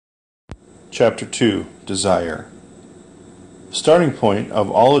Chapter 2, Desire. Starting point of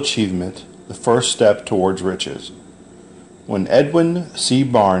all achievement, the first step towards riches. When Edwin C.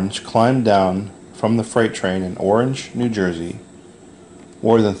 Barnes climbed down from the freight train in Orange, New Jersey,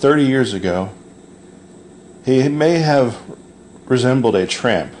 more than 30 years ago, he may have resembled a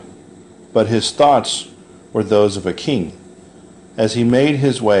tramp, but his thoughts were those of a king. As he made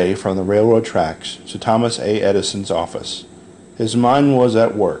his way from the railroad tracks to Thomas A. Edison's office, his mind was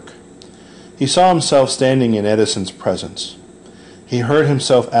at work. He saw himself standing in Edison's presence. He heard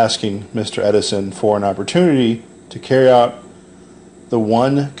himself asking Mr. Edison for an opportunity to carry out the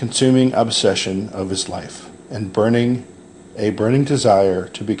one consuming obsession of his life, and a burning desire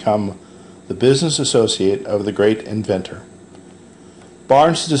to become the business associate of the great inventor.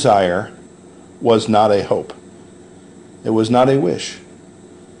 Barnes' desire was not a hope. It was not a wish.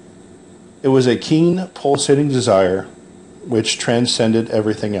 It was a keen, pulsating desire which transcended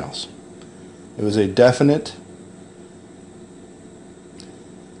everything else. It was a definite.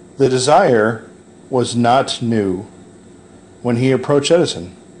 The desire was not new when he approached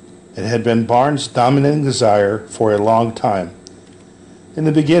Edison. It had been Barnes' dominating desire for a long time. In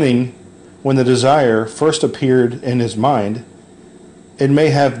the beginning, when the desire first appeared in his mind, it may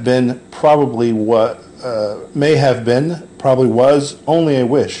have been probably was only a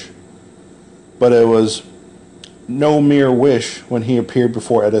wish, but it was no mere wish when he appeared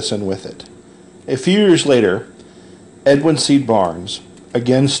before Edison with it. A few years later, Edwin C. Barnes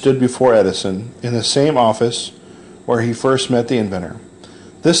again stood before Edison in the same office where he first met the inventor.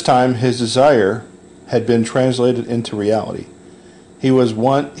 This time his desire had been translated into reality. He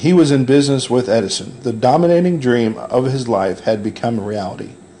was in business with Edison. The dominating dream of his life had become a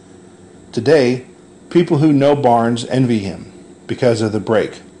reality. Today, people who know Barnes envy him because of the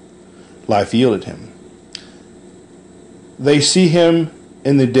break life yielded him. They see him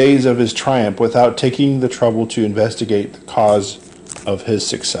in the days of his triumph without taking the trouble to investigate the cause of his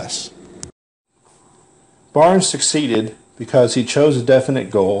success. Barnes succeeded because he chose a definite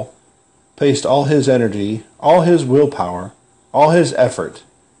goal, placed all his energy, all his willpower, all his effort,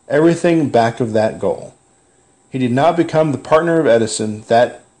 everything back of that goal. He did not become the partner of Edison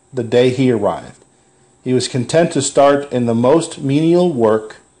the day he arrived. He was content to start in the most menial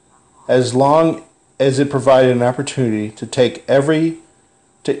work as long as it provided an opportunity to take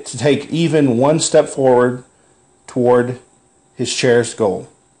even one step forward toward his cherished goal.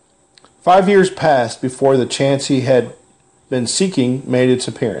 5 years passed before the chance he had been seeking made its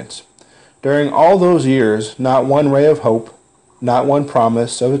appearance. During all those years, not one ray of hope, not one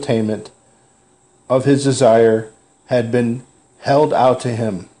promise of attainment of his desire had been held out to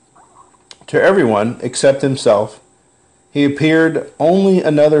him. To everyone except himself, he appeared only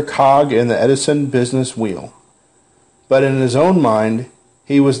another cog in the Edison business wheel. But in his own mind,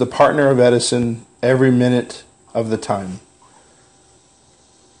 he was the partner of Edison every minute of the time.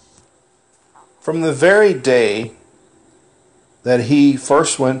 From the very day that he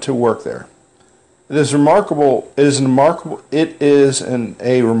first went to work there, it is a remarkable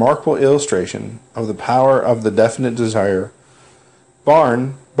illustration of the power of the definite desire.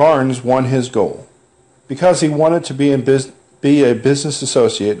 Barnes won his goal because he wanted to be a business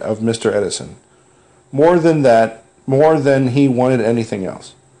associate of Mr. Edison. More than he wanted anything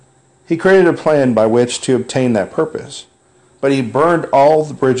else. He created a plan by which to obtain that purpose, but he burned all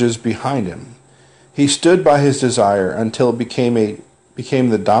the bridges behind him. He stood by his desire until it became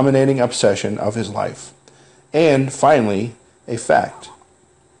the dominating obsession of his life, and finally, a fact.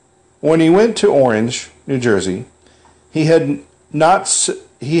 When he went to Orange, New Jersey, he did not say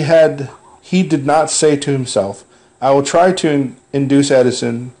to himself, "I will try to induce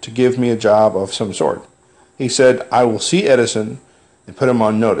Edison to give me a job of some sort." He said, "I will see Edison and put him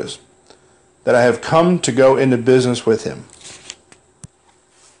on notice that I have come to go into business with him."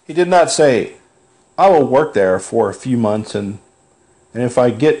 He did not say, "I will work there for a few months and if I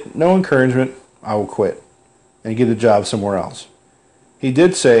get no encouragement, I will quit and get a job somewhere else." He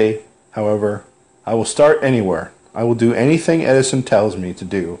did say, however, "I will start anywhere. I will do anything Edison tells me to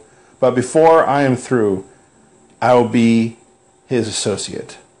do, but before I am through, I will be his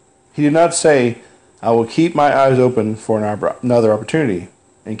associate." He did not say, "I will keep my eyes open for another opportunity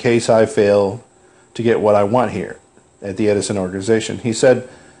in case I fail to get what I want here at the Edison organization." He said,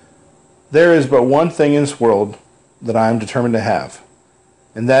 "There is but one thing in this world that I am determined to have,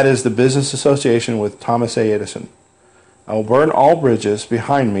 and that is the business association with Thomas A. Edison. I will burn all bridges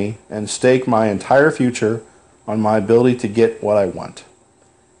behind me and stake my entire future on my ability to get what I want."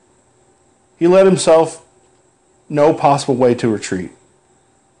 He let himself no possible way to retreat.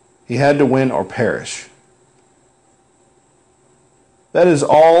 He had to win or perish. That is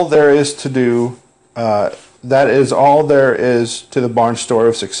all there is to do. That is all there is to the barn store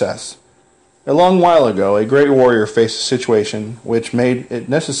of success. A long while ago, a great warrior faced a situation which made it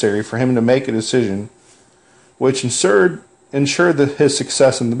necessary for him to make a decision which ensured his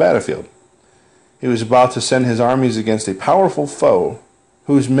success in the battlefield. He was about to send his armies against a powerful foe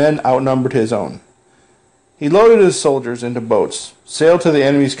whose men outnumbered his own. He loaded his soldiers into boats, sailed to the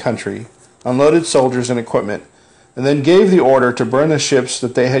enemy's country, unloaded soldiers and equipment, and then gave the order to burn the ships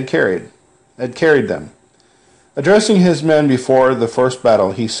that they had carried them. Addressing his men before the first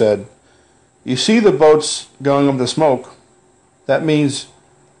battle, he said, "You see the boats going up the smoke? That means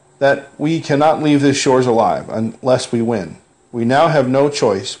that we cannot leave these shores alive unless we win. We now have no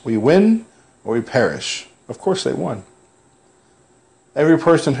choice. We win or we perish." Of course they won. Every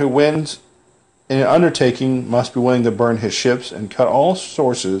person who wins in an undertaking must be willing to burn his ships and cut all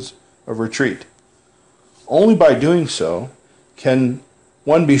sources of retreat. Only by doing so can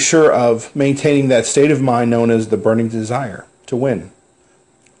one be sure of maintaining that state of mind known as the burning desire to win,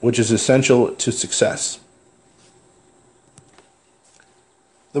 which is essential to success.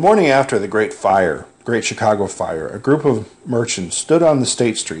 The morning after the Great Chicago Fire, a group of merchants stood on the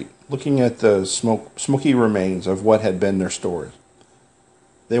State Street looking at the smoky remains of what had been their stores.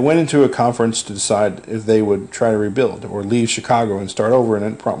 They went into a conference to decide if they would try to rebuild or leave Chicago and start over in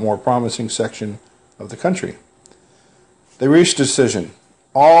a more promising section of the country. They reached a decision,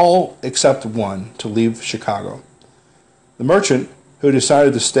 all except one, to leave Chicago. The merchant, who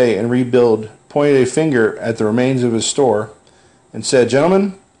decided to stay and rebuild, pointed a finger at the remains of his store and said,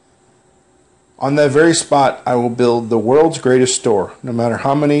 "Gentlemen, on that very spot I will build the world's greatest store, no matter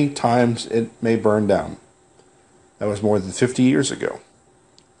how many times it may burn down." That was more than 50 years ago.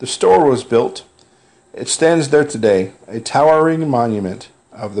 The store was built. It stands there today, a towering monument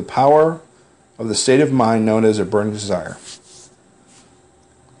of the power of the state of mind known as a burning desire.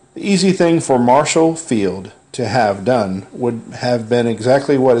 The easy thing for Marshall Field to have done would have been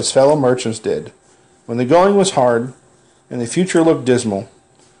exactly what his fellow merchants did. When the going was hard and the future looked dismal,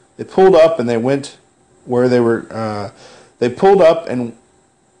 they pulled up and went where the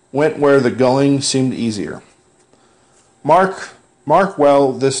going seemed easier. Mark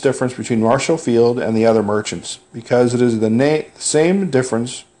well this difference between Marshall Field and the other merchants, because it is the same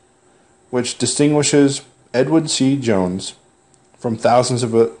difference which distinguishes Edward C. Jones from thousands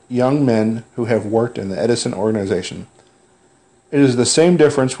of young men who have worked in the Edison organization. It is the same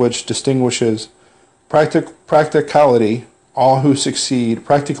difference which distinguishes practically all who succeed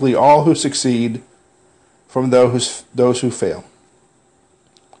from those who fail.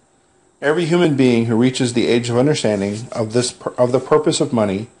 Every human being who reaches the age of understanding of the purpose of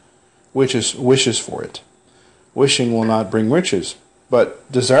money wishes for it. Wishing will not bring riches,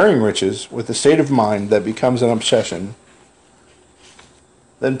 but desiring riches with a state of mind that becomes an obsession,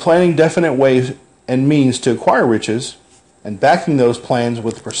 then planning definite ways and means to acquire riches, and backing those plans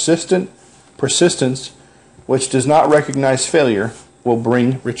with persistence which does not recognize failure, will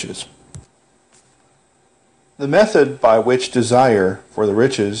bring riches. The method by which desire for the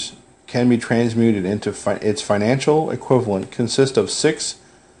riches can be transmuted into its financial equivalent consists of 6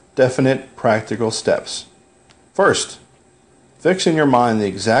 definite practical steps. First, fix in your mind the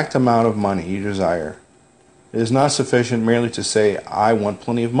exact amount of money you desire. It is not sufficient merely to say, "I want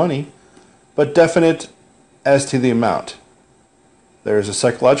plenty of money," but definite as to the amount. There is a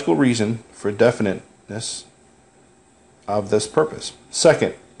psychological reason for definiteness of this purpose.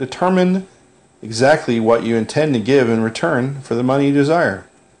 Second, determine exactly what you intend to give in return for the money you desire.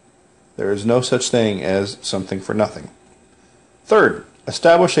 There is no such thing as something for nothing. Third,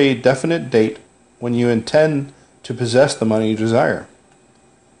 establish a definite date when you intend to possess the money you desire.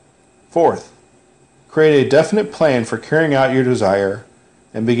 Fourth, create a definite plan for carrying out your desire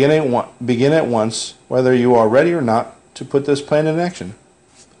and begin at once, whether you are ready or not, to put this plan in action.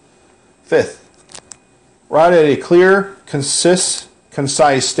 Fifth, write a clear,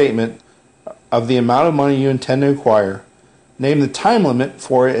 concise statement of the amount of money you intend to acquire. Name the time limit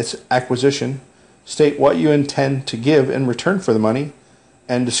for its acquisition, state what you intend to give in return for the money,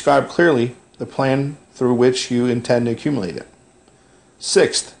 and describe clearly the plan through which you intend to accumulate it.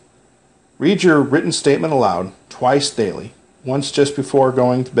 Sixth, read your written statement aloud twice daily, once just before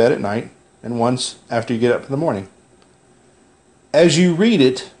going to bed at night and once after you get up in the morning. As you read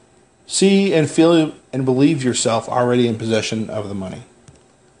it, see and feel and believe yourself already in possession of the money.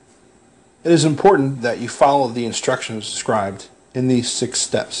 It is important that you follow the instructions described in these 6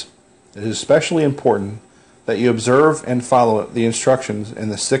 steps. It is especially important that you observe and follow the instructions in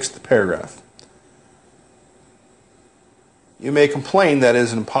the 6th paragraph. You may complain that it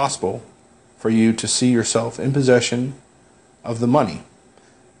is impossible for you to see yourself in possession of the money.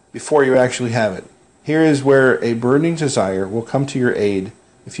 before you actually have it. Here is where a burning desire will come to your aid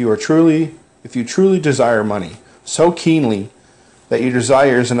if you truly desire money so keenly that your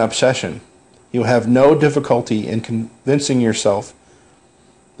desire is an obsession. You will have no difficulty in convincing yourself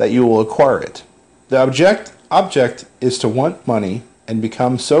that you will acquire it. The object is to want money and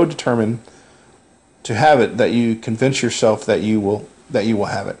become so determined to have it that you convince yourself that you will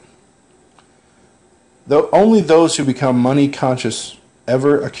have it. Though only those who become money conscious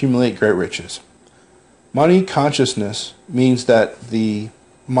ever accumulate great riches. Money consciousness means that the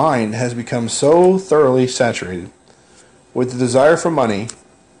mind has become so thoroughly saturated with the desire for money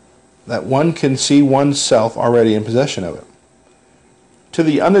that one can see oneself already in possession of it. To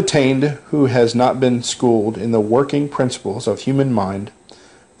the unattained who has not been schooled in the working principles of human mind,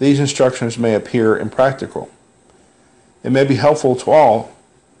 these instructions may appear impractical. It may be helpful to all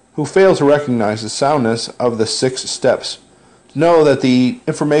who fail to recognize the soundness of the 6 steps, to know that the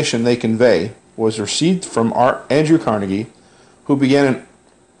information they convey was received from Andrew Carnegie, who began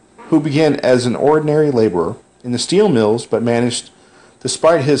as an ordinary laborer in the steel mills, but managed,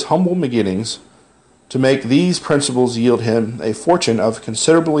 despite his humble beginnings, to make these principles yield him a fortune of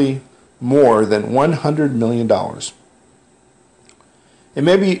considerably more than $100 million. It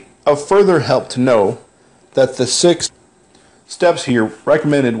may be of further help to know that the 6 steps here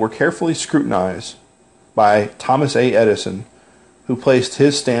recommended were carefully scrutinized by Thomas A. Edison, who placed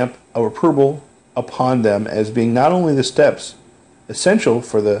his stamp of approval upon them as being not only the steps essential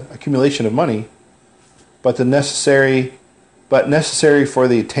for the accumulation of money, but necessary for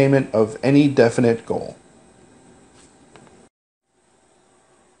the attainment of any definite goal.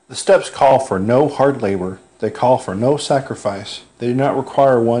 The steps call for no hard labor. They call for no sacrifice. They do not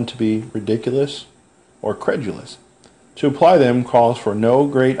require one to be ridiculous or credulous. To apply them calls for no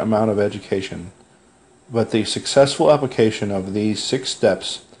great amount of education, but the successful application of these 6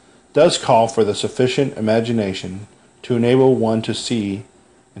 steps does call for the sufficient imagination to enable one to see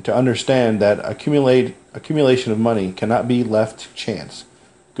and to understand that accumulation of money cannot be left to chance,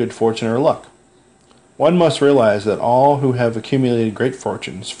 good fortune, or luck. One must realize that all who have accumulated great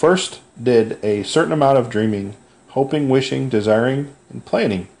fortunes first did a certain amount of dreaming, hoping, wishing, desiring, and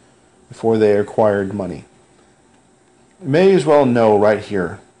planning before they acquired money. You may as well know right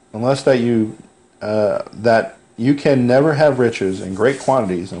here, unless that you can never have riches in great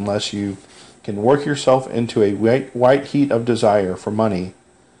quantities unless you can work yourself into a white heat of desire for money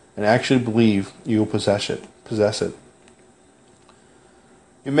and actually believe you will possess it.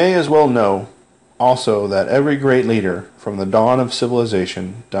 You may as well know also that every great leader from the dawn of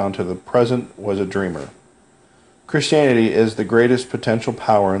civilization down to the present was a dreamer. Christianity is the greatest potential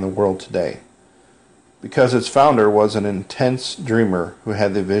power in the world today, because its founder was an intense dreamer who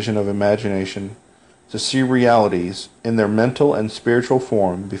had the vision of imagination to see realities in their mental and spiritual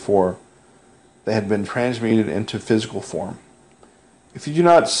form before they had been transmuted into physical form. If you do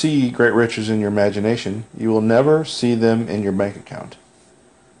not see great riches in your imagination, you will never see them in your bank account.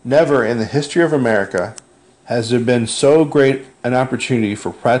 Never in the history of America has there been so great an opportunity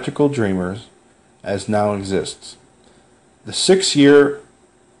for practical dreamers as now exists. The 6-year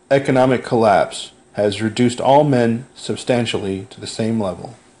economic collapse has reduced all men substantially to the same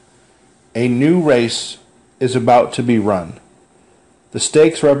level. A new race is about to be run. The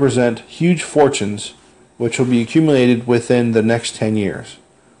stakes represent huge fortunes which will be accumulated within the next 10 years.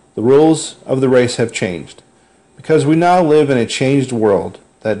 The rules of the race have changed, because we now live in a changed world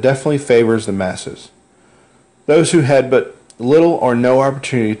that definitely favors the masses. Those who had but little or no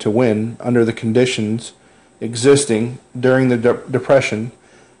opportunity to win under the conditions existing during the Depression,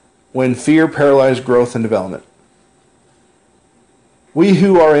 when fear paralyzed growth and development. We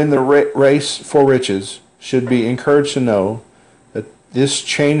who are in the race for riches should be encouraged to know that this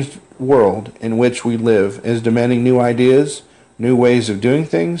changed world in which we live is demanding new ideas, new ways of doing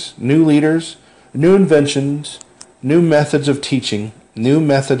things, new leaders, new inventions, new methods of teaching, new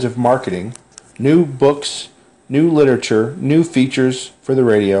methods of marketing, new books, new literature, new features for the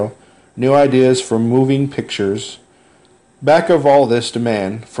radio, new ideas for moving pictures. Back of all this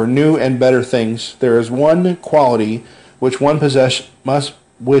demand for new and better things, there is one quality which one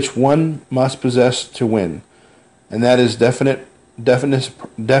must possess to win, and that is definiteness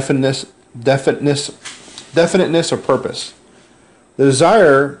of purpose. The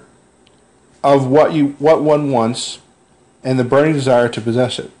desire of what one wants, and the burning desire to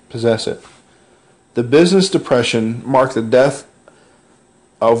possess it. The business depression marked the death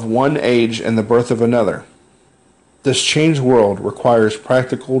of one age and the birth of another. This changed world requires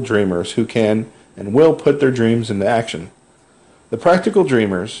practical dreamers who can and will put their dreams into action. The practical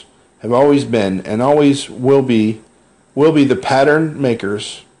dreamers have always been and always will be the pattern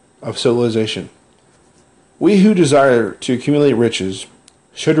makers of civilization. We who desire to accumulate riches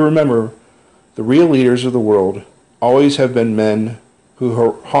should remember the real leaders of the world always have been men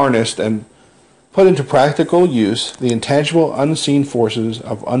who harnessed and put into practical use the intangible, unseen forces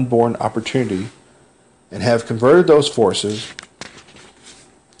of unborn opportunity and have converted those forces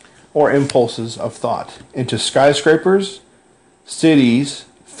or impulses of thought into skyscrapers, cities,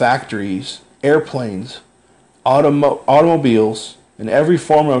 factories, airplanes, automobiles, and every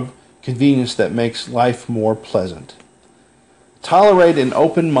form of convenience that makes life more pleasant. Tolerance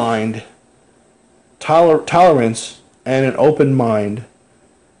and an open mind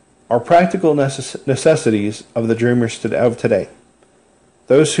are practical necessities of the dreamers of today.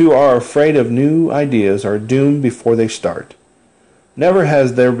 Those who are afraid of new ideas are doomed before they start. Never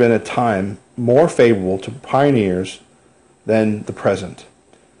has there been a time more favorable to pioneers than the present.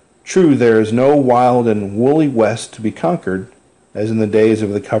 True, there is no wild and woolly west to be conquered, as in the days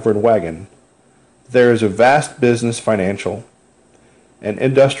of the covered wagon. There is a vast business, financial, and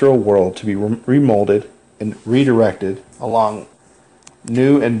industrial world to be remolded and redirected along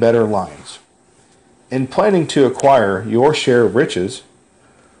new and better lines. In planning to acquire your share of riches,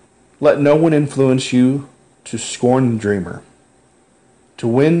 let no one influence you to scorn the dreamer. To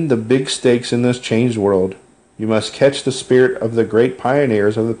win the big stakes in this changed world, you must catch the spirit of the great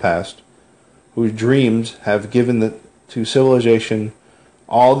pioneers of the past, whose dreams have given to civilization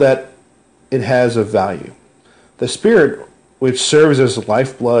all that it has of value. The spirit which serves as the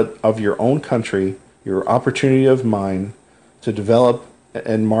lifeblood of your own country, your opportunity of mind to develop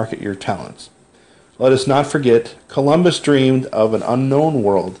and market your talents. Let us not forget, Columbus dreamed of an unknown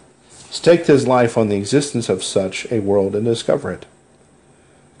world, staked his life on the existence of such a world and discovered it.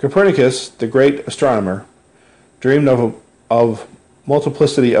 Copernicus, the great astronomer, dreamed of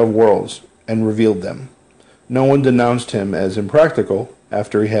multiplicity of worlds and revealed them. No one denounced him as impractical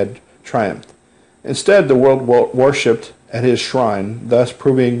after he had triumphed. Instead, the world worshipped at his shrine, thus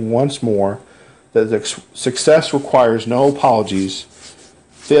proving once more that success requires no apologies,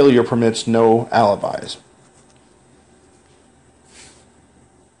 failure permits no alibis.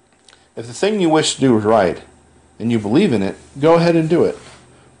 If the thing you wish to do is right, and you believe in it, go ahead and do it.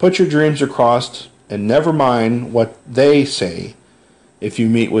 Put your dreams across, and never mind what they say if you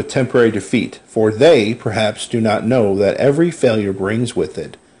meet with temporary defeat, for they, perhaps, do not know that every failure brings with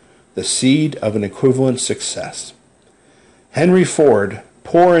it the seed of an equivalent success. Henry Ford,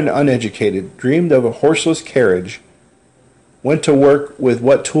 poor and uneducated, dreamed of a horseless carriage, went to work with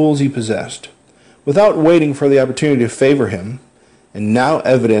what tools he possessed, without waiting for the opportunity to favor him, and now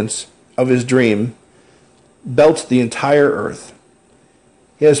evidence of his dream belts the entire earth.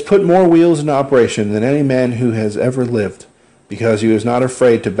 He has put more wheels in operation than any man who has ever lived, because he was not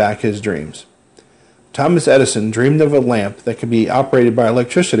afraid to back his dreams. Thomas Edison dreamed of a lamp that could be operated by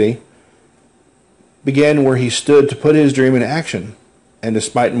electricity, began where he stood to put his dream in action, and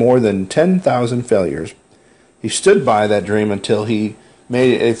despite more than 10,000 failures, he stood by that dream until he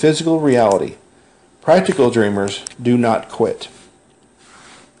made it a physical reality. Practical dreamers do not quit.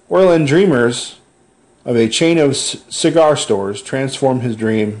 Whirlwind dreamers of a chain of cigar stores transformed his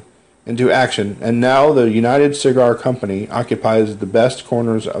dream into action, and now the United Cigar Company occupies the best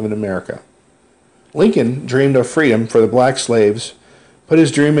corners of America. Lincoln dreamed of freedom for the black slaves, put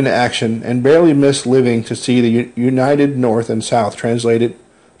his dream into action, and barely missed living to see the united North and South translate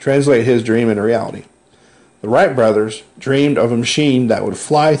his dream into reality. The Wright brothers dreamed of a machine that would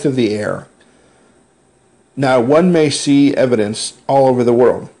fly through the air. Now one may see evidence all over the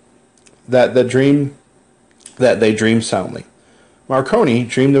world that they dreamed soundly. Marconi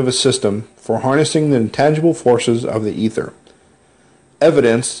dreamed of a system for harnessing the intangible forces of the ether.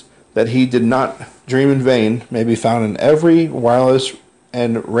 Evidence that he did not dream in vain may be found in every wireless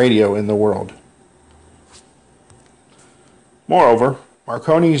and radio in the world. Moreover,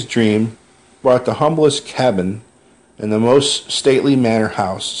 Marconi's dream brought the humblest cabin and the most stately manor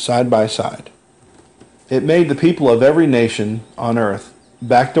house side by side. It made the people of every nation on earth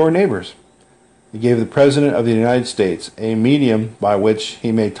backdoor neighbors. It gave the President of the United States a medium by which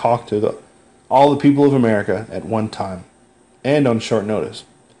he may talk to all the people of America at one time, and on short notice.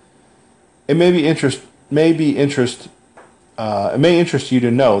 It may interest you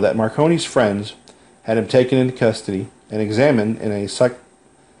to know that Marconi's friends had him taken into custody and examined in a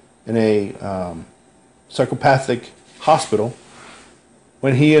psychopathic hospital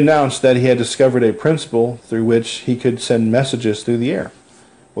when he announced that he had discovered a principle through which he could send messages through the air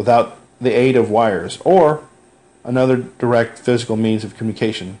without the aid of wires or another direct physical means of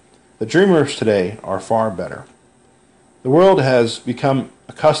communication. The dreamers today are far better. The world has become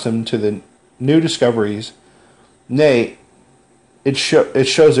accustomed to the new discoveries, nay, it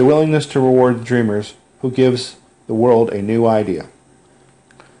shows a willingness to reward dreamers who gives the world a new idea.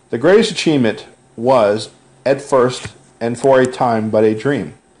 The greatest achievement was, at first and for a time, but a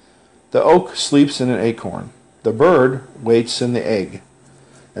dream. The oak sleeps in an acorn. The bird waits in the egg.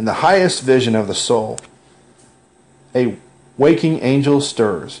 And the highest vision of the soul, a waking angel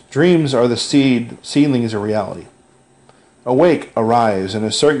stirs. Dreams are the seedlings of reality. Awake, arise, and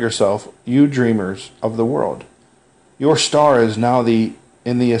assert yourself, you dreamers of the world. Your star is now in the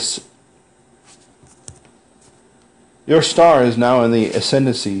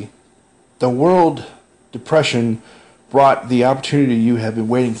ascendancy. The world depression brought the opportunity you have been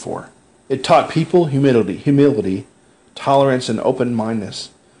waiting for. It taught people humility, tolerance, and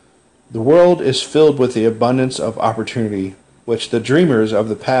open-mindedness. The world is filled with the abundance of opportunity which the dreamers of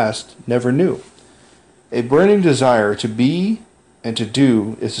the past never knew. A burning desire to be and to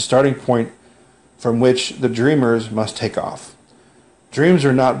do is the starting point from which the dreamers must take off. Dreams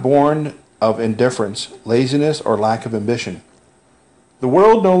are not born of indifference, laziness, or lack of ambition. The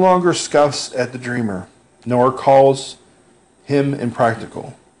world no longer scoffs at the dreamer, nor calls him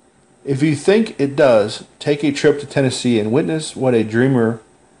impractical. If you think it does, take a trip to Tennessee and witness what a dreamer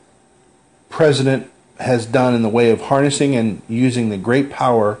president has done in the way of harnessing and using the great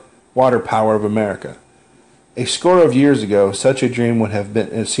water power of America. A score of years ago, such a dream would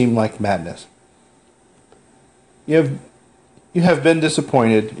have seemed like madness. You have been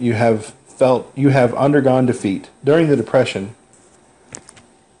disappointed. You have undergone defeat. During the Depression,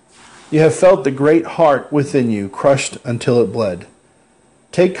 you have felt the great heart within you crushed until it bled.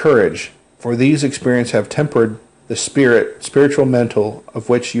 Take courage, for these experiences have tempered the spiritual mental of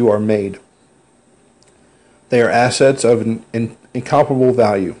which you are made. They are assets of an incomparable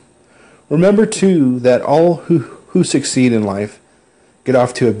value. Remember, too, that all who succeed in life get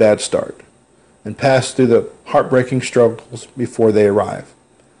off to a bad start and pass through the heartbreaking struggles before they arrive.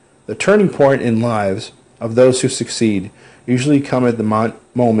 The turning point in lives of those who succeed usually come at the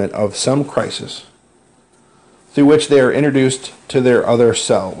moment of some crisis through which they are introduced to their other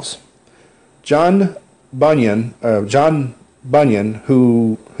selves. John Bunyan,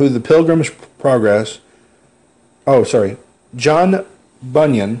 who the Pilgrim's Progress. John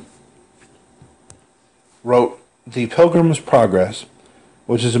Bunyan wrote The Pilgrim's Progress,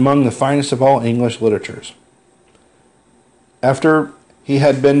 which is among the finest of all English literatures. After he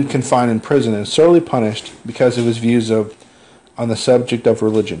had been confined in prison and sorely punished because of his views on the subject of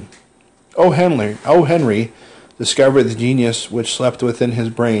religion, O. Henry discovered the genius which slept within his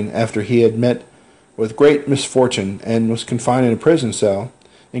brain after he had met with great misfortune and was confined in a prison cell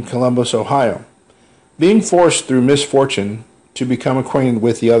in Columbus, Ohio. Being forced through misfortune to become acquainted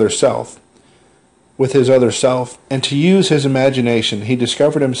with his other self, and to use his imagination, he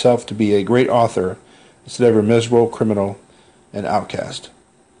discovered himself to be a great author instead of a miserable criminal and outcast.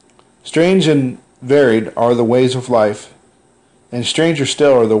 Strange and varied are the ways of life, and stranger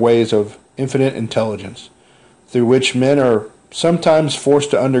still are the ways of infinite intelligence, through which men are sometimes forced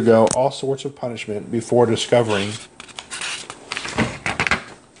to undergo all sorts of punishment before discovering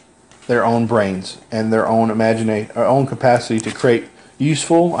their own brains and their own capacity to create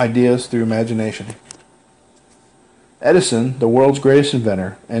useful ideas through imagination. Edison, the world's greatest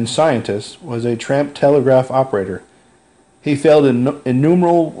inventor and scientist, was a tramp telegraph operator. He failed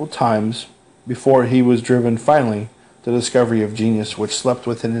innumerable times before he was driven finally to the discovery of genius which slept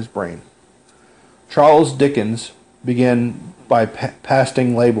within his brain. Charles Dickens began by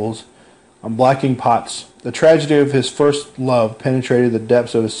pasting labels on blacking pots. The tragedy of his first love penetrated the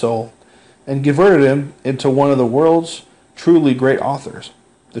depths of his soul and converted him into one of the world's truly great authors.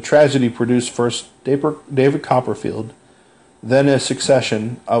 The tragedy produced first David Copperfield, then a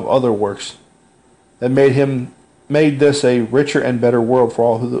succession of other works that made this a richer and better world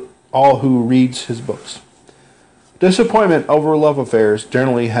for all who reads his books. Disappointment over love affairs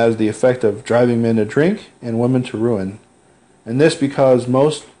generally has the effect of driving men to drink and women to ruin, and this because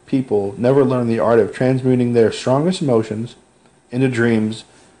most people never learn the art of transmuting their strongest emotions into dreams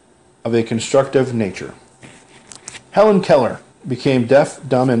of a constructive nature. Helen Keller became deaf,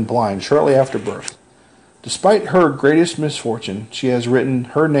 dumb, and blind shortly after birth. Despite her greatest misfortune, she has written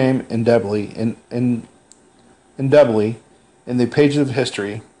her name indelibly in the pages of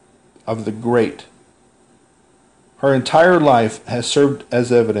history of the great. Her entire life has served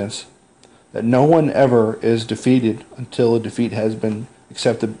as evidence that no one ever is defeated until a defeat has been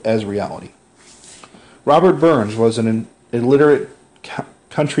accepted as reality. Robert Burns was an illiterate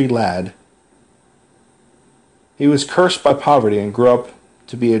country lad. He was cursed by poverty and grew up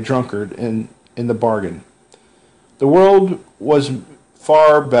to be a drunkard in the bargain. The world was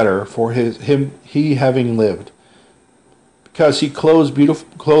far better for he having lived. because he clothed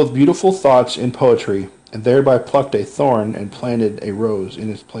beautiful thoughts in poetry, and thereby plucked a thorn and planted a rose in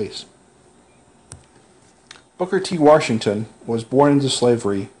its place. Booker T. Washington was born into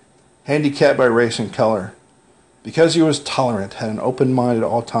slavery, handicapped by race and color. Because he was tolerant, had an open mind at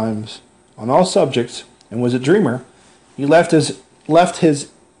all times, on all subjects, and was a dreamer, he left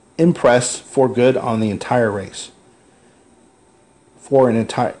his impress for good on the entire race. On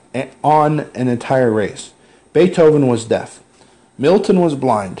an entire race. Beethoven was deaf. Milton was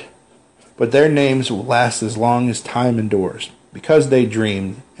blind. But their names will last as long as time endures, because they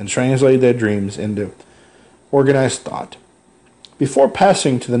dreamed and translated their dreams into organized thought. Before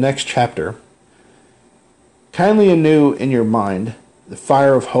passing to the next chapter, kindly anew in your mind the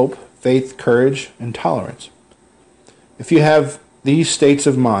fire of hope, faith, courage, and tolerance. If you have these states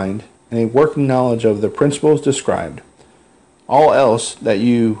of mind and a working knowledge of the principles described, all else that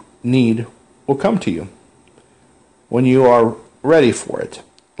you need will come to you when you are ready for it.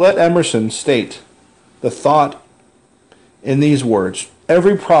 Let Emerson state the thought in these words: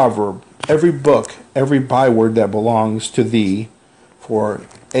 every proverb, every book, every byword that belongs to thee for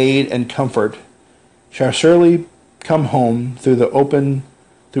aid and comfort shall surely come home through open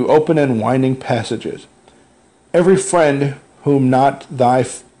and winding passages. Every friend whom not thy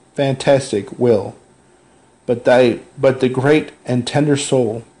fantastic will, but the great and tender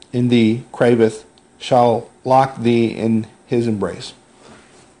soul in thee craveth, shall lock thee in his embrace.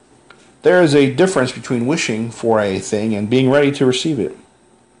 There is a difference between wishing for a thing and being ready to receive it.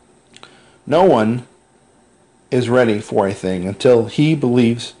 No one is ready for a thing until he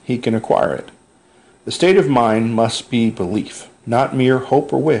believes he can acquire it. The state of mind must be belief, not mere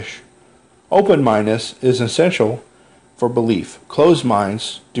hope or wish. Open-mindedness is essential for belief. Closed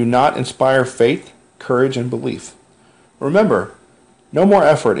minds do not inspire faith, courage, and belief. Remember, no more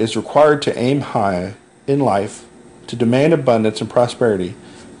effort is required to aim high in life, to demand abundance and prosperity,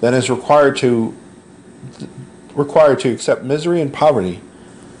 than is required to accept misery and poverty.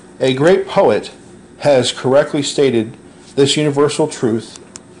 A great poet has correctly stated this universal truth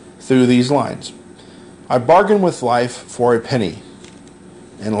through these lines: I bargained with life for a penny,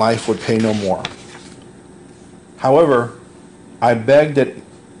 and life would pay no more. However, I begged at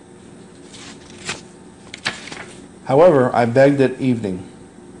evening,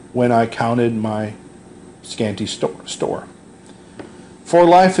 when I counted my scanty store. For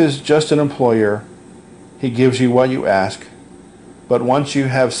life is just an employer. He gives you what you ask, but once you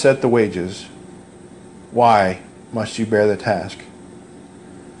have set the wages, why must you bear the task?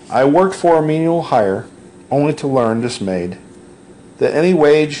 I worked for a menial hire, only to learn, dismayed, that any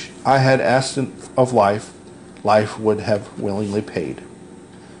wage I had asked of life, life would have willingly paid.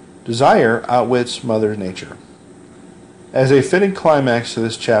 Desire outwits Mother Nature. As a fitting climax to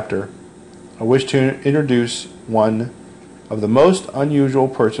this chapter, I wish to introduce one of the most unusual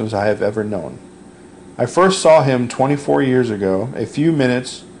persons I have ever known. I first saw him 24 years ago, a few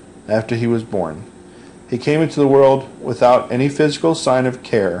minutes after he was born. He came into the world without any physical sign of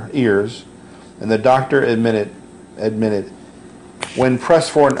ears, and the doctor admitted, when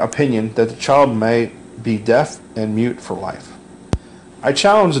pressed for an opinion, that the child may be deaf and mute for life. I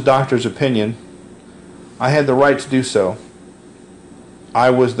challenged the doctor's opinion. I had the right to do so.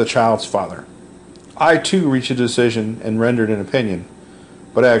 I was the child's father. I too reached a decision and rendered an opinion,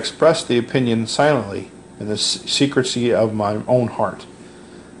 but I expressed the opinion silently in the secrecy of my own heart.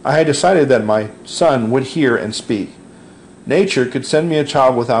 I had decided that my son would hear and speak. Nature could send me a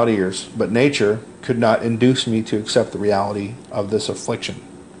child without ears, but nature could not induce me to accept the reality of this affliction.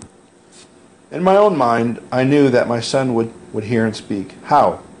 In my own mind, I knew that my son would hear and speak.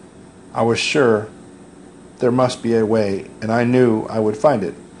 How? I was sure there must be a way, and I knew I would find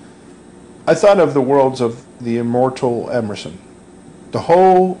it. I thought of the words of the immortal Emerson. The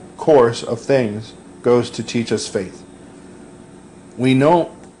whole course of things goes to teach us faith. We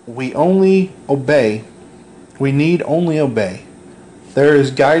need only obey. There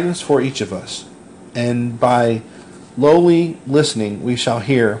is guidance for each of us, and by lowly listening we shall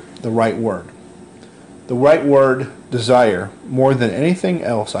hear the right word. The right word, desire. More than anything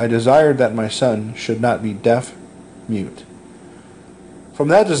else, I desired that my son should not be deaf, mute. From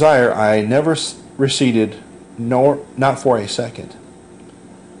that desire I never receded, not for a second.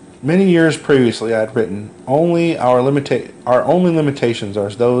 Many years previously I had written, our only limitations are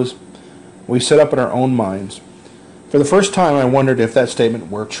those we set up in our own minds. For the first time I wondered if that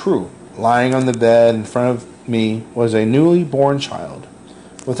statement were true. Lying on the bed in front of me was a newly born child,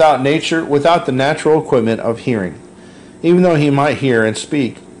 without the natural equipment of hearing. Even though he might hear and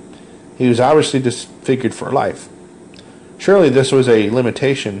speak, he was obviously disfigured for life. Surely this was a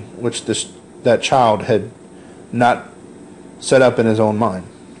limitation which that child had not set up in his own mind.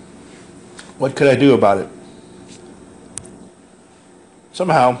 What could I do about it?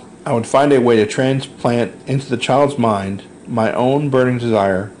 Somehow, I would find a way to transplant into the child's mind my own burning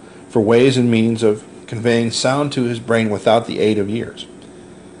desire for ways and means of conveying sound to his brain without the aid of ears.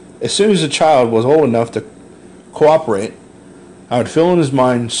 As soon as the child was old enough to cooperate, I would fill in his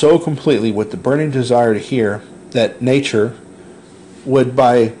mind so completely with the burning desire to hear that nature would,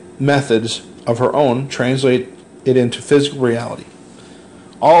 by methods of her own, translate it into physical reality.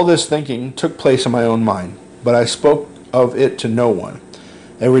 All this thinking took place in my own mind, but I spoke of it to no one.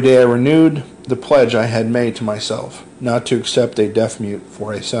 Every day I renewed the pledge I had made to myself, not to accept a deaf-mute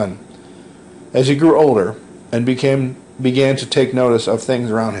for a son. As he grew older and began to take notice of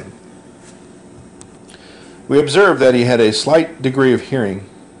things around him, we observed that he had a slight degree of hearing.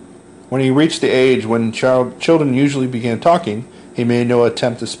 When he reached the age when children usually began talking, he made no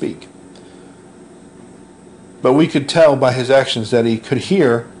attempt to speak. But we could tell by his actions that he could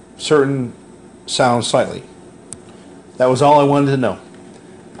hear certain sounds slightly. That was all I wanted to know.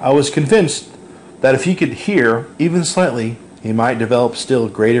 I was convinced that if he could hear even slightly, he might develop still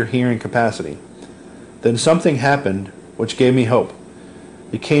greater hearing capacity. Then something happened which gave me hope.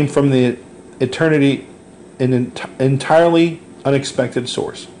 It came from the eternity, an entirely unexpected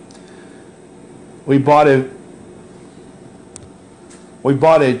source. We bought a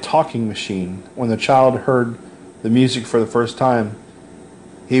talking machine. When the child heard the music for the first time,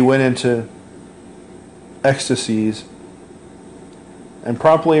 he went into ecstasies and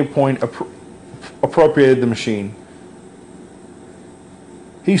promptly appropriated the machine.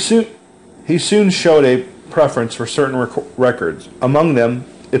 He soon showed a preference for certain records. Among them,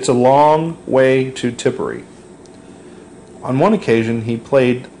 It's a Long Way to Tipperary. On one occasion, he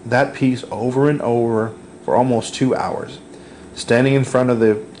played that piece over and over for almost 2 hours, standing in front of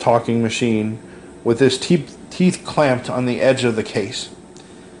the talking machine with his teeth clamped on the edge of the case.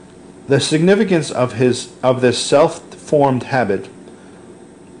 The significance of this self-formed habit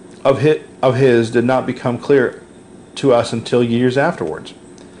of his did not become clear to us until years afterwards,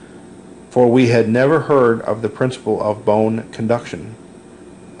 for we had never heard of the principle of bone conduction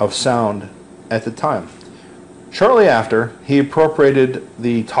of sound at the time. Shortly after he appropriated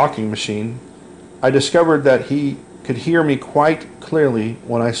the talking machine, I discovered that he could hear me quite clearly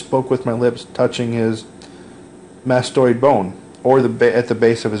when I spoke with my lips touching his mastoid bone, or at the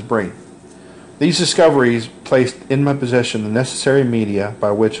base of his brain. These discoveries placed in my possession the necessary media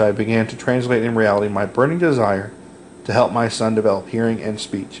by which I began to translate in reality my burning desire to help my son develop hearing and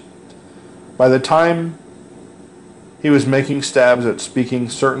speech. By the time he was making stabs at speaking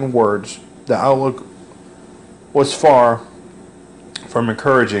certain words, the outlook was far from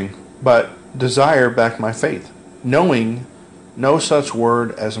encouraging, but desire backed my faith, knowing no such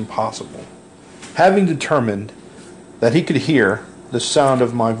word as impossible. Having determined that he could hear the sound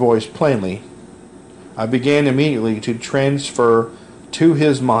of my voice plainly, I began immediately to transfer to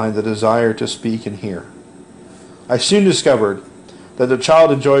his mind the desire to speak and hear. I soon discovered that the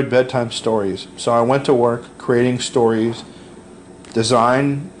child enjoyed bedtime stories, so I went to work creating stories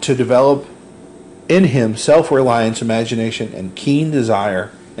designed to develop in him self-reliance, imagination, and a keen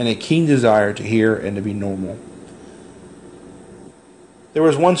desire to hear and to be normal. There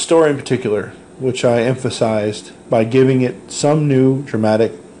was one story in particular which I emphasized by giving it some new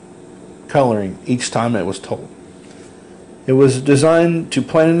dramatic coloring each time it was told. It was designed to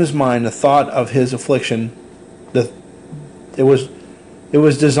plant in his mind the thought of his affliction. It was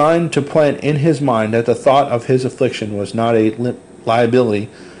designed to plant in his mind that the thought of his affliction was not a liability,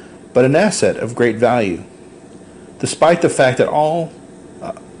 but an asset of great value. Despite the fact that all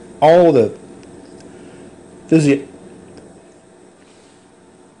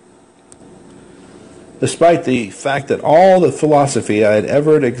the philosophy I had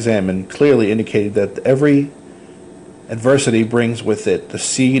ever examined clearly indicated that every adversity brings with it the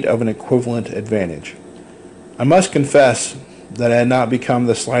seed of an equivalent advantage. I must confess that I had not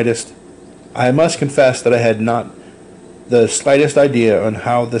the slightest idea on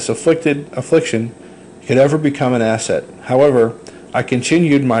how this affliction could ever become an asset. However, I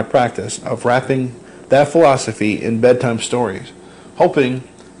continued my practice of wrapping that philosophy in bedtime stories, hoping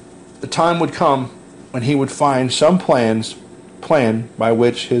the time would come when he would find some plan by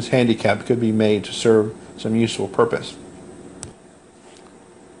which his handicap could be made to serve some useful purpose.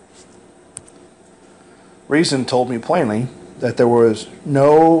 Reason told me plainly that there was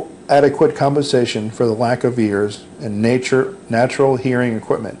no adequate compensation for the lack of ears and natural hearing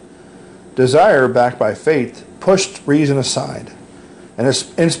equipment. Desire, backed by faith, pushed reason aside and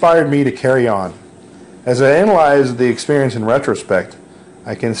inspired me to carry on. As I analyze the experience in retrospect,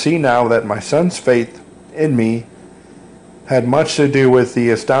 I can see now that my son's faith in me had much to do with the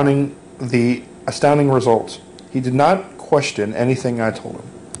astounding results. He did not question anything I told him.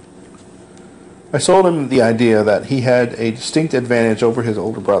 I sold him the idea that he had a distinct advantage over his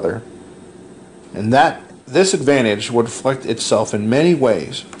older brother, and that this advantage would reflect itself in many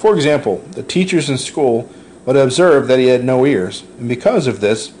ways. For example, the teachers in school would observe that he had no ears, and because of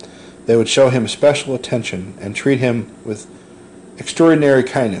this, they would show him special attention and treat him with extraordinary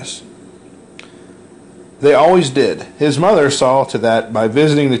kindness. They always did. His mother saw to that by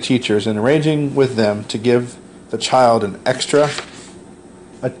visiting the teachers and arranging with them to give the child the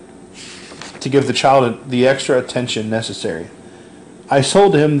extra attention necessary. I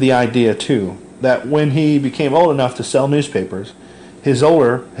sold him the idea too that when he became old enough to sell newspapers, his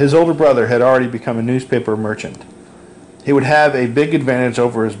older brother had already become a newspaper merchant. He would have a big advantage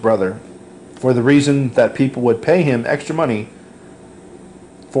over his brother for the reason that people would pay him extra money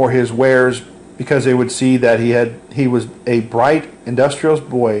for his wares because they would see that he was a bright, industrious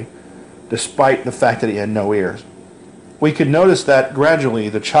boy despite the fact that he had no ears. We could notice that gradually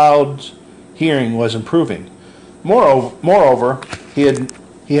the child's hearing was improving. Moreover, he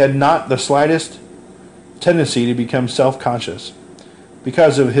had not the slightest tendency to become self-conscious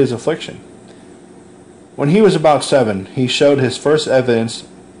because of his affliction. When he was about 7, he showed his first evidence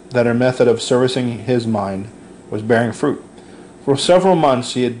that our method of servicing his mind was bearing fruit. For several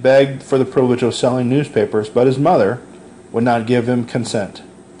months he had begged for the privilege of selling newspapers, but his mother would not give him consent.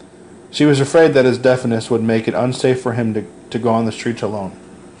 She was afraid that his deafness would make it unsafe for him to go on the streets alone.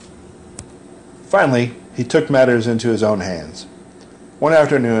 Finally, he took matters into his own hands. One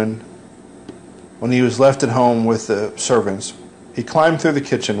afternoon, when he was left at home with the servants, he climbed through the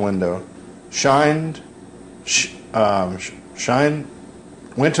kitchen window,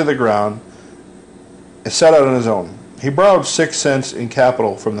 went to the ground, and set out on his own. He borrowed 6 cents in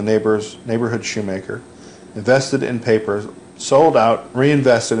capital from the neighborhood shoemaker, invested in papers, sold out,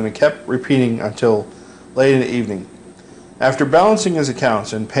 reinvested, and kept repeating until late in the evening. After balancing his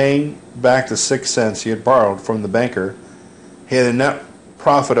accounts and paying back the 6 cents he had borrowed from the banker, he had a net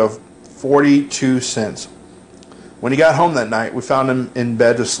profit of 42 cents. When he got home that night, we found him in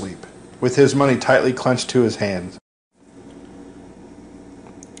bed asleep, with his money tightly clenched to his hands.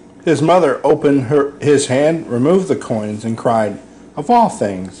 His mother opened his hand, removed the coins, and cried, "Of all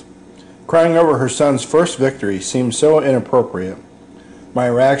things!" Crying over her son's first victory seemed so inappropriate. My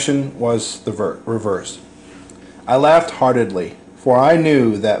reaction was the reverse. I laughed heartily, for I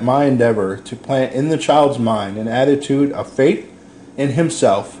knew that my endeavor to plant in the child's mind an attitude of faith in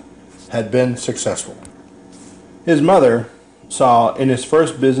himself had been successful. His mother saw in his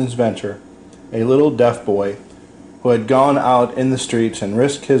first business venture a little deaf boy who had gone out in the streets and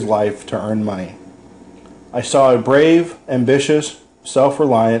risked his life to earn money. I saw a brave, ambitious,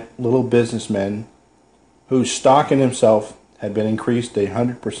 self-reliant little businessman whose stock in himself had been increased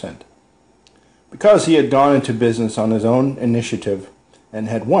 100%. Because he had gone into business on his own initiative and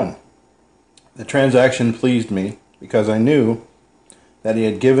had won. The transaction pleased me because I knew that he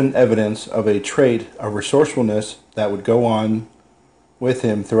had given evidence of a trait of resourcefulness that would go on with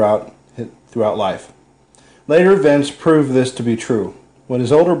him throughout life. Later events proved this to be true. When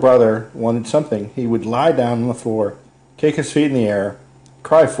his older brother wanted something, he would lie down on the floor, kick his feet in the air,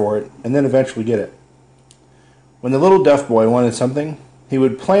 cry for it, and then eventually get it. When the little deaf boy wanted something, he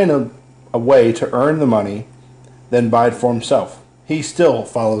would plan a way to earn the money, then buy it for himself. He still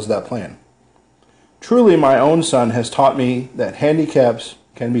follows that plan. Truly, my own son has taught me that handicaps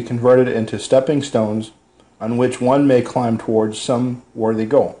can be converted into stepping stones on which one may climb towards some worthy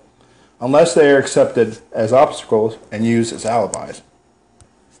goal, unless they are accepted as obstacles and used as alibis.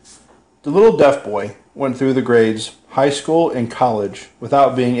 The little deaf boy went through the grades, high school and college,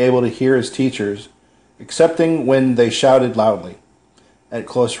 without being able to hear his teachers, excepting when they shouted loudly at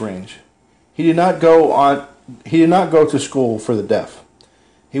close range. He did not go to school for the deaf.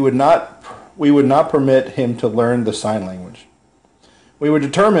 We would not permit him to learn the sign language. We were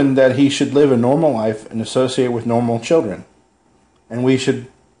determined that he should live a normal life and associate with normal children, and we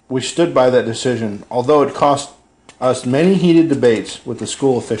stood by that decision, although it cost us many heated debates with the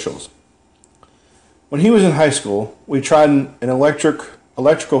school officials. When he was in high school, we tried an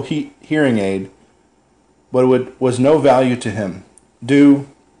electrical hearing aid, but it was no value to him, due,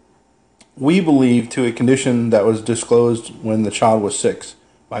 we believe, to a condition that was disclosed when the child was 6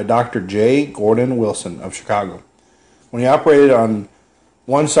 by Dr. J. Gordon Wilson of Chicago, when he operated on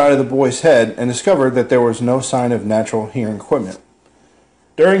one side of the boy's head and discovered that there was no sign of natural hearing equipment.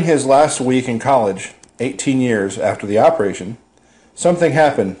 During his last week in college, 18 years after the operation, something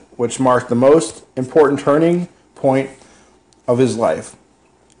happened which marked the most important turning point of his life.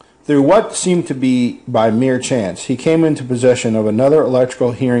 Through what seemed to be by mere chance, he came into possession of another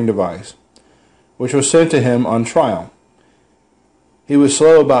electrical hearing device, which was sent to him on trial. He was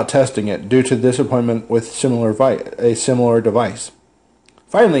slow about testing it due to disappointment with a similar device.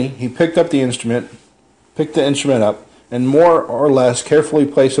 Finally, he picked the instrument up, and more or less carefully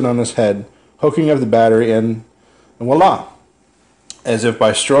placed it on his head, hooking up the battery, and voila! As if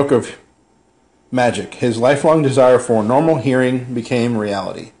by stroke of magic, his lifelong desire for normal hearing became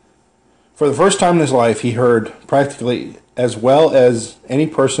reality. For the first time in his life, he heard practically as well as any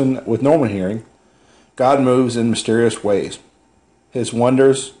person with normal hearing. God moves in mysterious ways, his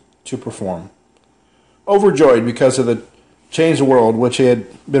wonders to perform. Overjoyed because of the changed world which had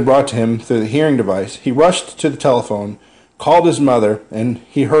been brought to him through the hearing device, he rushed to the telephone, called his mother, and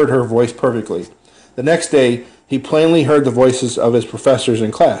he heard her voice perfectly. The next day, he plainly heard the voices of his professors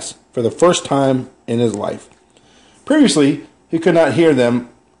in class for the first time in his life. Previously, he could not hear them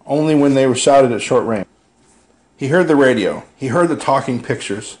only when they were shouted at short range. He heard the radio. He heard the talking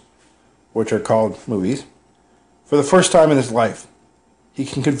pictures, which are called movies, for the first time in his life. He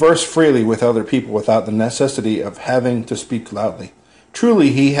can converse freely with other people without the necessity of having to speak loudly.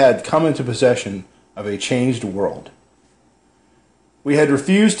 Truly, he had come into possession of a changed world. We had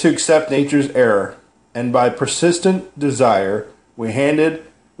refused to accept nature's error, and by persistent desire, we had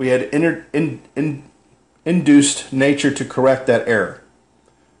induced nature to correct that error,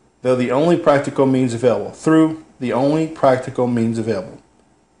 through the only practical means available.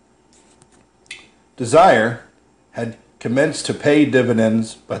 Desire had commenced to pay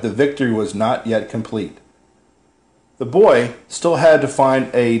dividends, but the victory was not yet complete. The boy still had to find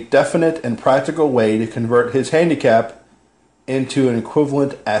a definite and practical way to convert his handicap into an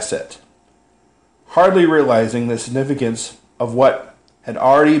equivalent asset. Hardly realizing the significance of what had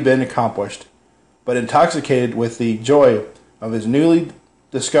already been accomplished, but intoxicated with the joy of his newly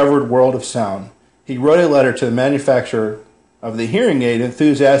discovered world of sound, he wrote a letter to the manufacturer of the hearing aid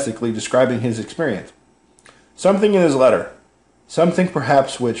enthusiastically describing his experience. Something in his letter, something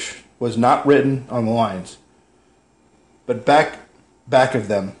perhaps which was not written on the lines, but back of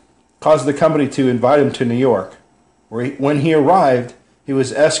them, caused the company to invite him to New York, where when he arrived, he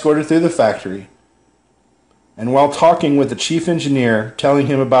was escorted through the factory, and while talking with the chief engineer, telling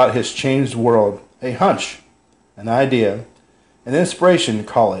him about his changed world, a hunch, an idea, an inspiration,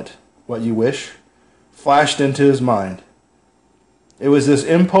 call it what you wish, flashed into his mind. It was this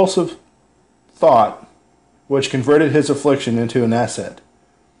impulsive thought which converted his affliction into an asset,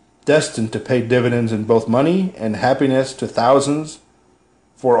 destined to pay dividends in both money and happiness to thousands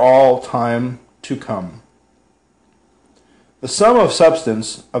for all time to come. The sum of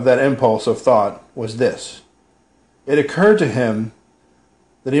substance of that impulse of thought was this. It occurred to him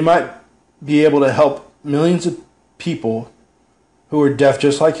that he might be able to help millions of people who were deaf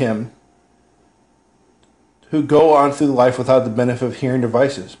just like him, who go on through life without the benefit of hearing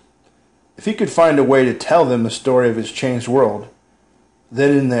devices. If he could find a way to tell them the story of his changed world,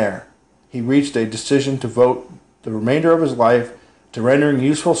 then and there, he reached a decision to devote the remainder of his life to rendering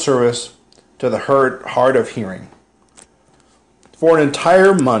useful service to the hard of hearing. For an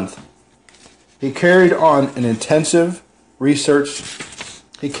entire month, he carried on an intensive research,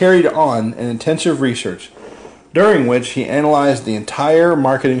 during which he analyzed the entire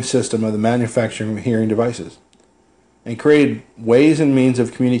marketing system of the manufacturing of hearing devices, and created ways and means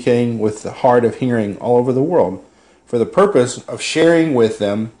of communicating with the hard of hearing all over the world, for the purpose of sharing with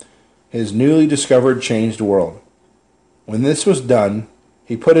them his newly discovered changed world. When this was done,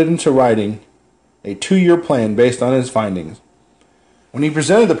 he put it into writing a 2-year plan based on his findings. When he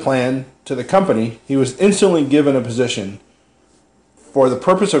presented the plan to the company, he was instantly given a position for the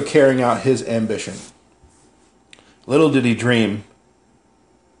purpose of carrying out his ambition. Little did he dream,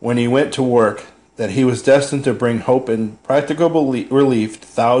 when he went to work, that he was destined to bring hope and practical relief to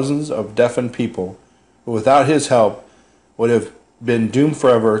thousands of deafened people who, without his help, would have been doomed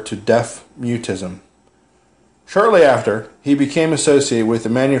forever to deaf mutism. Shortly after, he became associated with the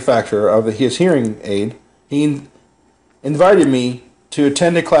manufacturer of his hearing aid. He invited me to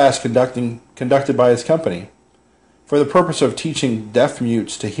attend a class conducted by his company for the purpose of teaching deaf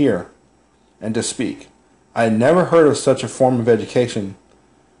mutes to hear and to speak. I had never heard of such a form of education.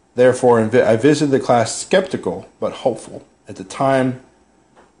 Therefore, I visited the class skeptical but hopeful at the time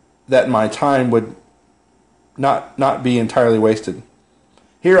that my time would not be entirely wasted.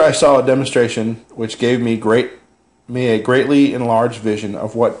 Here I saw a demonstration which gave me a greatly enlarged vision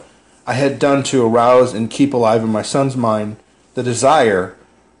of what I had done to arouse and keep alive in my son's mind the desire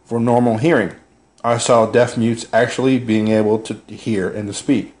for normal hearing. I saw deaf mutes actually being able to hear and to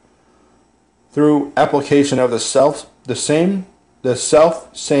speak. Through application of the same the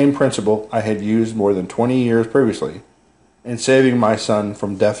self-same principle I had used more than 20 years previously in saving my son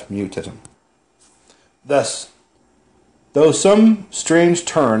from deaf mutism. Thus, though some strange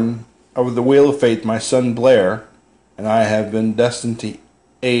turn of the wheel of fate, my son Blair and I have been destined to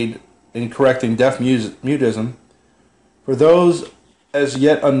aid in correcting deaf mutism for those as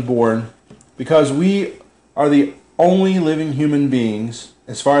yet unborn, because we are the only living human beings,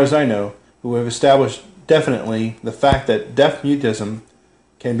 as far as I know, who have established definitely the fact that deaf mutism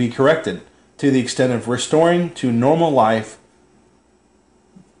can be corrected to the extent of restoring to normal life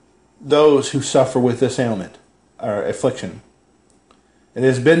those who suffer with this ailment or affliction. It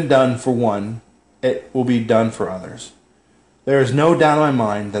has been done for one, it will be done for others. There is no doubt in my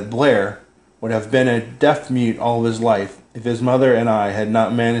mind that Blair would have been a deaf mute all of his life if his mother and I had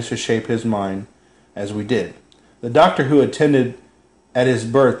not managed to shape his mind as we did. The doctor who attended at his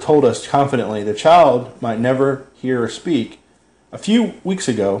birth told us confidently the child might never hear or speak. A few weeks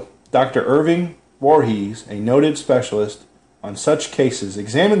ago, Dr. Irving Voorhees, a noted specialist on such cases,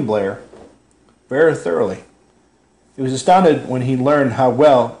 examined Blair very thoroughly. He was astounded when he learned how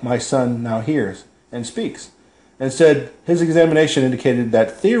well my son now hears and speaks, and said his examination indicated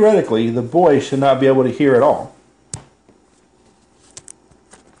that theoretically the boy should not be able to hear at all.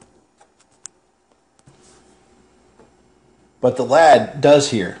 But the lad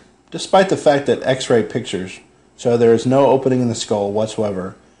does hear, despite the fact that X-ray pictures show there is no opening in the skull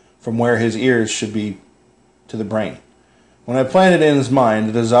whatsoever from where his ears should be to the brain. When I planted in his mind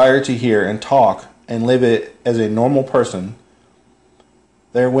the desire to hear and talk and live it as a normal person,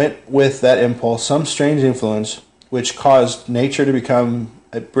 there went with that impulse some strange influence which caused nature to become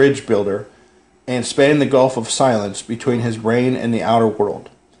a bridge builder and span the gulf of silence between his brain and the outer world.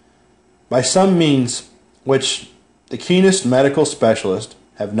 By some means which the keenest medical specialists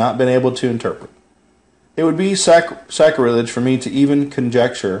have not been able to interpret. It would be sacrilege for me to even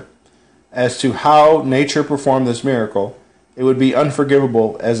conjecture as to how nature performed this miracle. It would be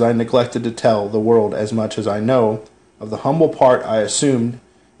unforgivable as I neglected to tell the world as much as I know of the humble part I assumed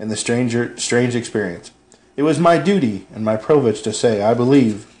in the strange experience. It was my duty and my privilege to say, I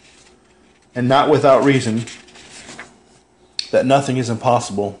believe, and not without reason, that nothing is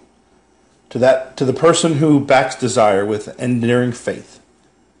impossible to the person who backs desire with enduring faith.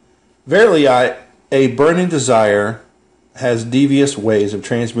 Verily, a burning desire has devious ways of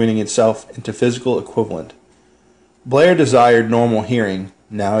transmuting itself into physical equivalent. Blair desired normal hearing.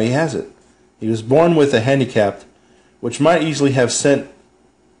 Now he has it. He was born with a handicap which might easily have sent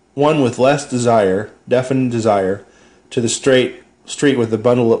one with less desire, deafened desire, to the street with a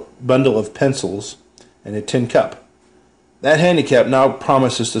bundle of pencils and a tin cup. That handicap now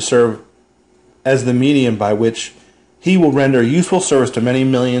promises to serve as the medium by which he will render useful service to many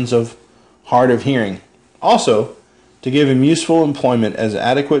millions of hard of hearing. Also, to give him useful employment as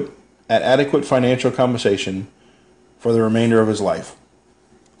adequate financial compensation for the remainder of his life.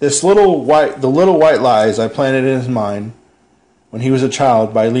 The little white lies I planted in his mind when he was a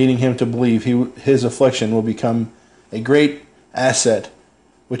child by leading him to believe his affliction will become a great asset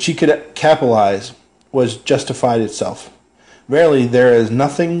which he could capitalize was justified itself. Verily, there is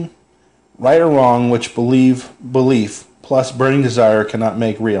nothing right or wrong which belief plus burning desire cannot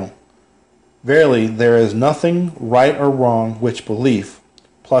make real. Verily, there is nothing right or wrong which belief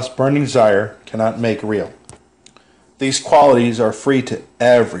plus burning desire cannot make real. These qualities are free to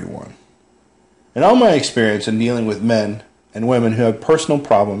everyone. In all my experience in dealing with men and women who have personal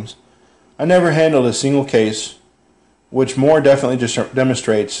problems, I never handled a single case which more definitely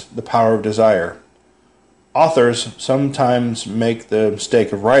demonstrates the power of desire. Authors sometimes make the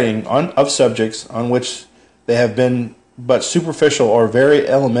mistake of writing of subjects on which they have been but superficial or very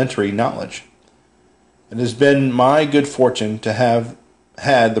elementary knowledge. It has been my good fortune to have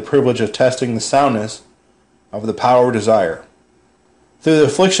had the privilege of testing the soundness of the power of desire through the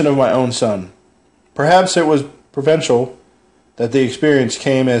affliction of my own son. Perhaps it was providential that the experience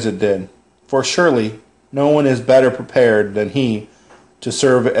came as it did, for surely no one is better prepared than he to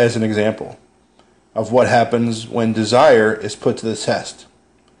serve as an example of what happens when desire is put to the test.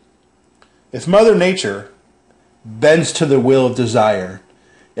 If Mother Nature bends to the will of desire,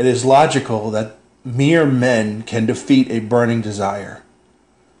 it is logical that mere men can defeat a burning desire.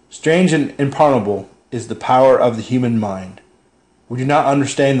 Strange and impardonable is the power of the human mind. We do not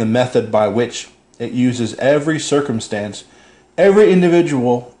understand the method by which it uses every circumstance, every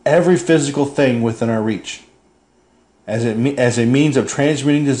individual, every physical thing within our reach, as a means of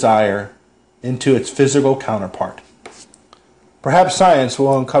transmuting desire into its physical counterpart. Perhaps science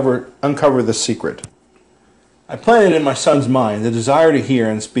will uncover this secret. I planted in my son's mind the desire to hear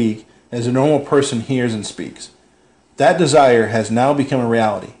and speak as a normal person hears and speaks. That desire has now become a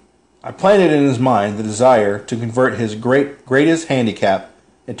reality. I planted in his mind the desire to convert his greatest handicap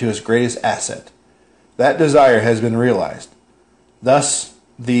into his greatest asset. That desire has been realized. Thus,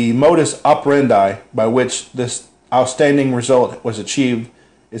 the modus operandi by which this outstanding result was achieved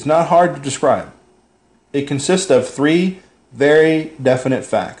is not hard to describe. It consists of three very definite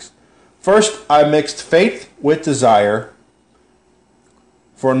facts. First, I mixed faith with desire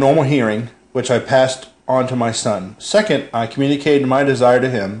for normal hearing, which I passed on to my son. Second, I communicated my desire to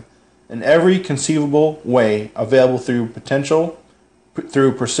him in every conceivable way available through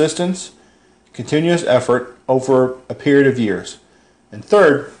persistence, continuous effort over a period of years. And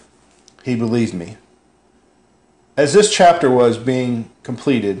third, he believed me. As this chapter was being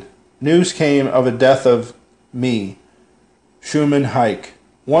completed, news came of the death of me, Schumann Heike.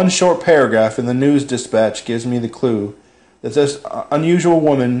 One short paragraph in the news dispatch gives me the clue that this unusual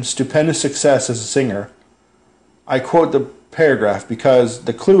woman's stupendous success as a singer. I quote the paragraph because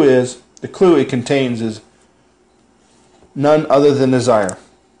the clue it contains is none other than desire.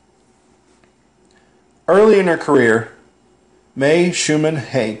 Early in her career, May Schumann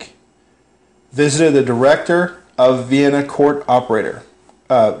Heike visited the director of Vienna Court Opera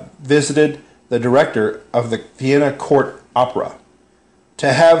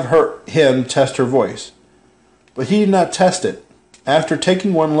to have him test her voice. But he did not test it. After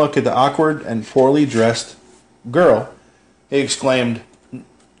taking one look at the awkward and poorly dressed girl, he exclaimed,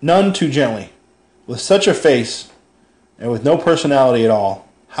 none too gently, with such a face and with no personality at all,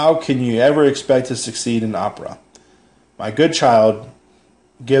 how can you ever expect to succeed in opera? My good child,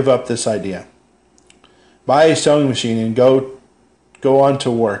 give up this idea. Buy a sewing machine and go on to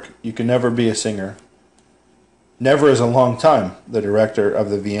work. You can never be a singer. Never is a long time, the director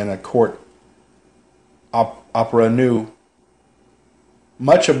of the Vienna Court Opera knew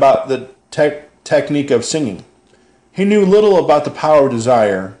much about the technique of singing. He knew little about the power of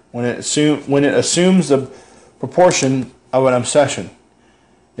desire when it assumes the proportion of an obsession.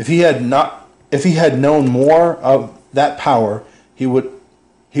 If he had known more of that power, he would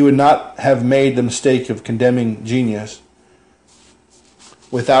not have made the mistake of condemning genius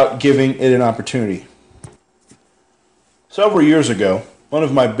without giving it an opportunity. Several years ago, one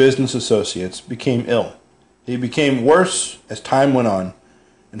of my business associates became ill. He became worse as time went on,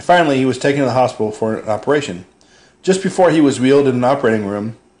 and finally he was taken to the hospital for an operation. Just before he was wheeled in an operating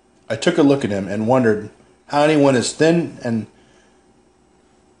room, I took a look at him and wondered how anyone as thin and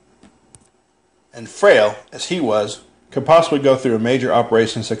frail as he was could possibly go through a major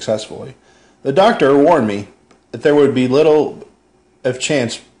operation successfully. The doctor warned me that there would be little of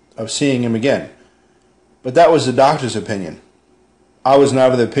chance of seeing him again, but that was the doctor's opinion. I was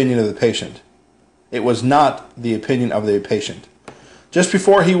not of the opinion of the patient. It was not the opinion of the patient. Just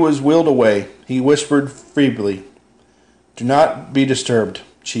before he was wheeled away, he whispered feebly, "Do not be disturbed,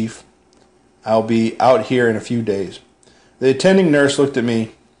 Chief. I'll be out here in a few days." The attending nurse looked at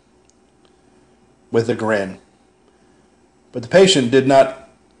me with a grin. But the patient did not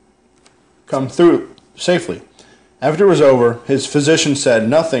come through safely. After it was over, his physician said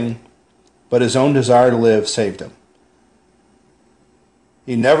nothing but his own desire to live saved him.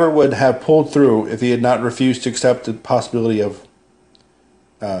 He never would have pulled through if he had not refused to accept the possibility of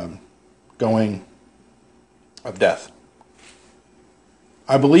death.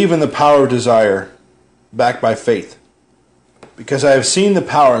 I believe in the power of desire backed by faith, because I have seen the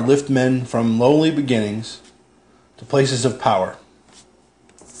power lift men from lowly beginnings to places of power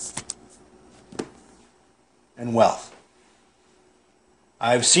and wealth.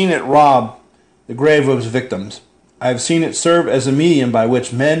 I have seen it rob the grave of its victims. I have seen it serve as a medium by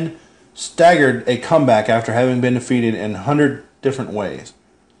which men staggered a comeback after having been defeated in 100 different ways.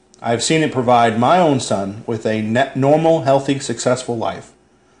 I have seen it provide my own son with a normal, healthy, successful life,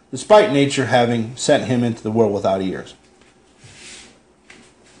 despite nature having sent him into the world without ears.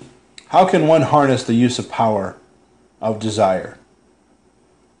 How can one harness the use of power of desire?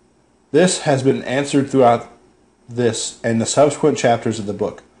 This has been answered throughout this and the subsequent chapters of the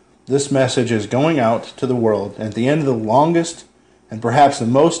book. This message is going out to the world at the end of the longest and perhaps the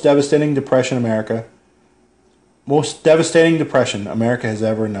most devastating depression America has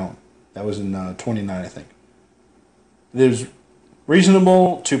ever known. That was in 29, I think. It is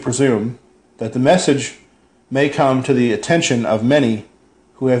reasonable to presume that the message may come to the attention of many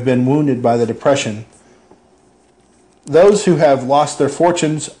who have been wounded by the depression, those who have lost their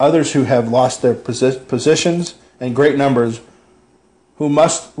fortunes, others who have lost their positions, and great numbers who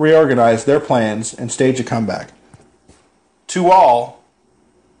must reorganize their plans and stage a comeback. To all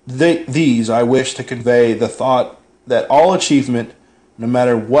these I wish to convey the thought that all achievement, no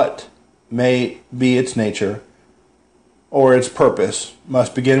matter what may be its nature, or its purpose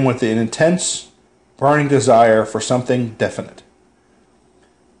must begin with an intense, burning desire for something definite.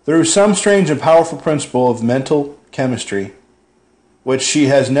 Through some strange and powerful principle of mental chemistry, which she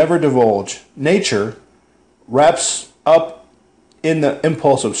has never divulged, nature wraps up in the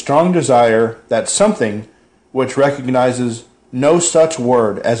impulse of strong desire that something which recognizes no such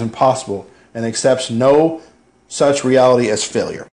word as impossible and accepts no such reality as failure.